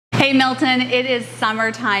Hey Milton, it is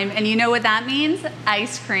summertime and you know what that means?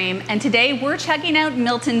 Ice cream. And today we're checking out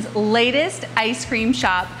Milton's latest ice cream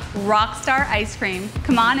shop, Rockstar Ice Cream.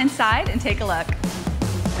 Come on inside and take a look.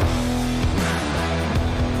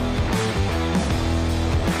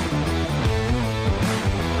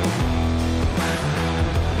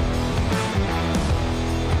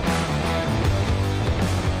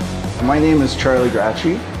 My name is Charlie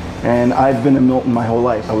Gracci, and I've been in Milton my whole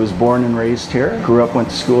life. I was born and raised here, grew up, went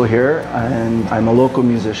to school here, and I'm a local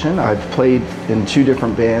musician. I've played in 2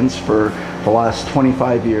 different bands for the last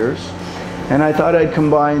 25 years. And I thought I'd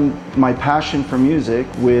combine my passion for music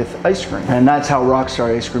with ice cream. And that's how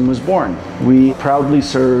Rockstar Ice Cream was born. We proudly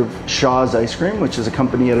serve Shaw's Ice Cream, which is a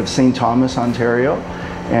company out of St. Thomas, Ontario.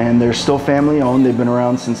 And they're still family owned. They've been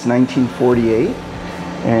around since 1948.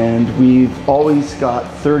 And we've always got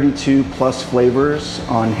 32 plus flavors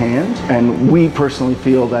on hand. And we personally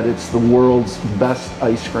feel that it's the world's best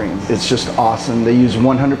ice cream. It's just awesome. They use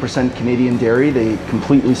 100% Canadian dairy. They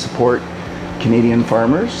completely support Canadian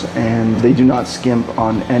farmers, and they do not skimp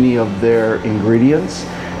on any of their ingredients.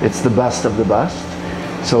 It's the best of the best.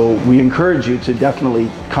 So we encourage you to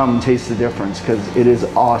definitely come taste the difference because it is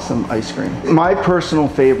awesome ice cream. My personal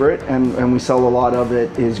favorite, and we sell a lot of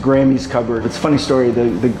it, is Grammy's Cupboard. It's a funny story.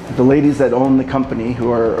 The ladies that own the company,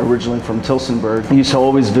 who are originally from Tillsonburg, used to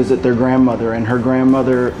always visit their grandmother, and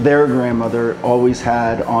their grandmother always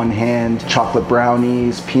had on hand chocolate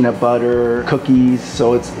brownies, peanut butter, cookies.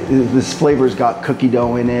 So this flavor's got cookie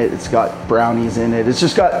dough in it, it's got brownies in it. It's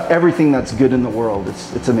just got everything that's good in the world.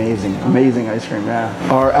 It's amazing, amazing ice cream, yeah.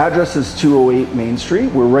 Our address is 208 Main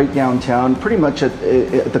Street. We're right downtown, pretty much at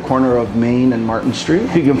the corner of Main and Martin Street.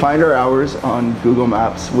 You can find our hours on Google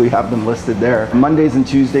Maps. We have them listed there. Mondays and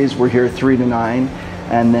Tuesdays, we're here 3 to 9.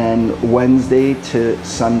 And then Wednesday to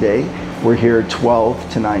Sunday, we're here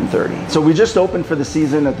 12 to 9:30. So we just opened for the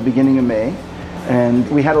season at the beginning of May. And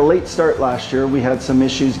we had a late start last year. We had some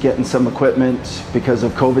issues getting some equipment because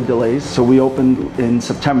of COVID delays. So we opened in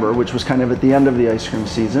September, which was kind of at the end of the ice cream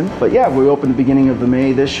season. But yeah, we opened the beginning of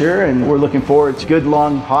May this year, and we're looking forward to a good,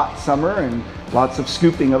 long, hot summer and lots of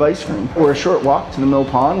scooping of ice cream. We're a short walk to the Mill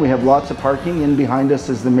Pond. We have lots of parking. In behind us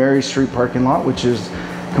is the Mary Street parking lot, which is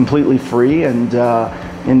completely free, and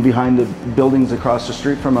in behind the buildings across the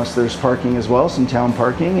street from us, there's parking as well, some town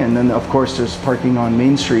parking, and then of course there's parking on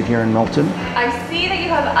Main Street here in Milton. I see that you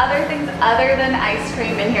have other things other than ice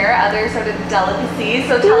cream in here, other sort of delicacies,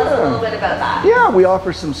 so tell us a little bit about that. Yeah, we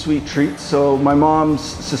offer some sweet treats. So my mom's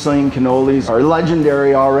Sicilian cannolis are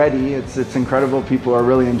legendary already. It's incredible, people are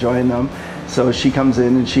really enjoying them. So she comes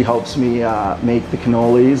in and she helps me make the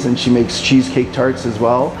cannolis, and she makes cheesecake tarts as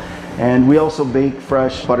well. And we also bake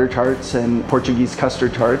fresh butter tarts and Portuguese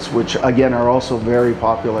custard tarts, which again are also very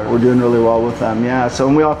popular. We're doing really well with them, yeah. So,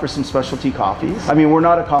 and we offer some specialty coffees. I mean, we're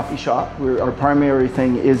not a coffee shop. Our primary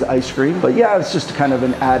thing is ice cream. But yeah, it's just kind of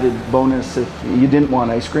an added bonus if you didn't want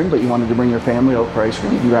ice cream, but you wanted to bring your family out for ice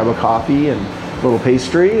cream. You can grab a coffee and a little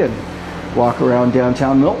pastry and walk around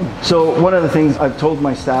downtown Milton. So one of the things I've told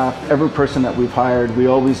my staff, every person that we've hired, we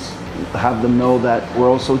always have them know that we're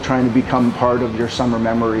also trying to become part of your summer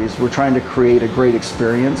memories. We're trying to create a great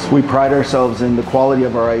experience. We pride ourselves in the quality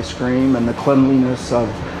of our ice cream and the cleanliness of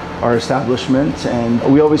our establishment, and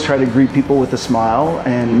we always try to greet people with a smile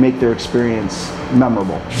and make their experience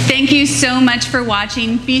memorable. Thank you so much for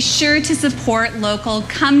watching. Be sure to support local.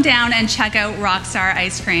 Come down and check out Rockstar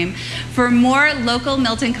Ice Cream. For more local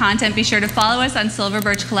Milton content, be sure to follow us on Silver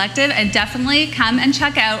Birch Collective, and definitely come and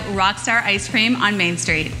check out Rockstar Ice Cream on Main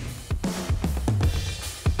Street.